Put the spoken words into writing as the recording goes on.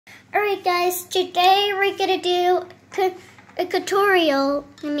Alright guys, today we're gonna do a tutorial.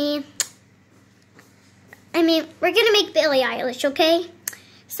 I mean, we're gonna make Billie Eilish, okay?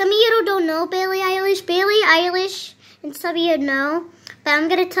 Some of you don't know Billie Eilish, and some of you know, but I'm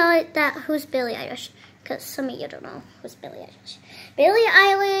gonna tell it that who's Billie Eilish, because some of you don't know who's Billie Eilish. Billie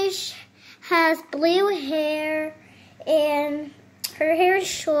Eilish has blue hair, and her hair is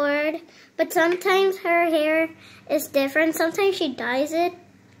short, but sometimes her hair is different. Sometimes she dyes it.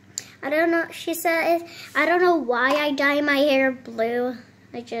 I don't know, she said, I don't know why I dye my hair blue.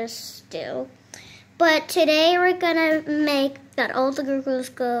 I just do. But today we're gonna make that all the girls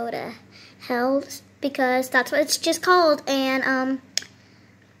go to hell, because that's what it's just called. And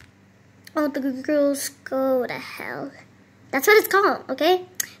all the girls go to hell. That's what it's called, okay?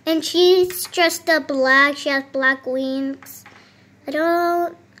 And she's dressed up black. She has black wings. I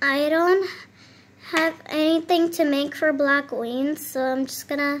don't have anything to make for black wings, so I'm just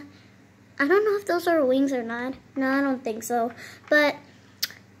gonna, I don't know if those are wings or not. No, I don't think so. But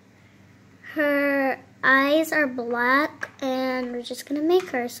her eyes are black, and we're just gonna make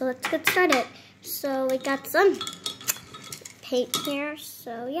her. So let's get started. So we got some paint here,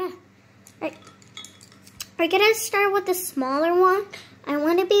 so yeah. Alright, we're gonna start with the smaller one. I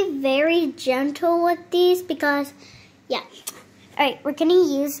wanna be very gentle with these because, yeah. Alright, we're gonna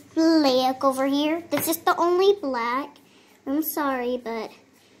use black over here. This is the only black. I'm sorry, but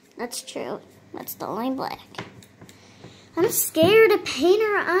that's true. That's the only black. I'm scared to paint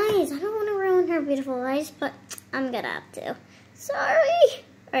her eyes. I don't want to ruin her beautiful eyes, but I'm gonna have to. Sorry.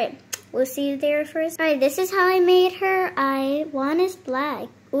 Alright, we'll see you there first. Alright, this is how I made her eye. One is black.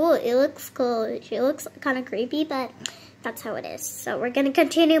 Ooh, it looks cool. She looks kind of creepy, but that's how it is. So we're gonna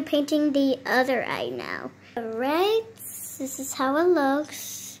continue painting the other eye now. Alright, this is how it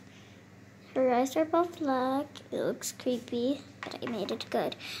looks. Her eyes are both black. It looks creepy, but I made it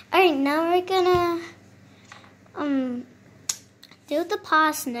good. Alright, now we're gonna do the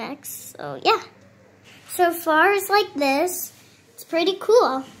paws next. So yeah. So far it's like this. It's pretty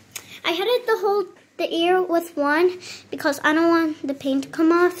cool. I headed the ear with one because I don't want the paint to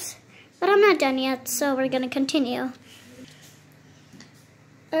come off. But I'm not done yet, so we're gonna continue.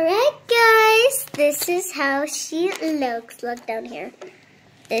 Alright guys, this is how she looks. Look down here.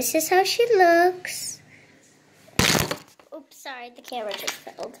 This is how she looks. Oops, sorry, the camera just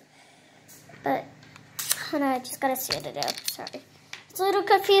failed. But, hold on, I just gotta set it up, sorry. It's a little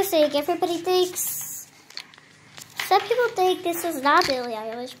confusing. Everybody thinks, some people think this is not Billie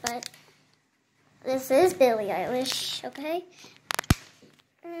Eilish, but this is Billie Eilish, okay?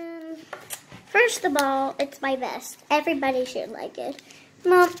 First of all, it's my best. Everybody should like it.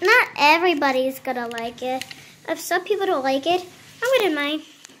 Well, not everybody's gonna like it. If some people don't like it, I wouldn't mind.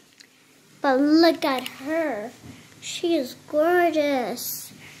 But look at her. She is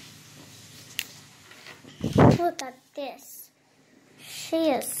gorgeous. Look at this. She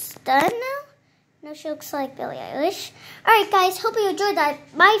is stunned now. Now she looks like Billie Eilish. Alright guys, hope you enjoyed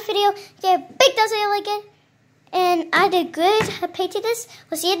my video. Give a big thumbs up if you like it. And I did good at painting this.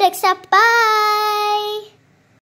 We'll see you next time. Bye!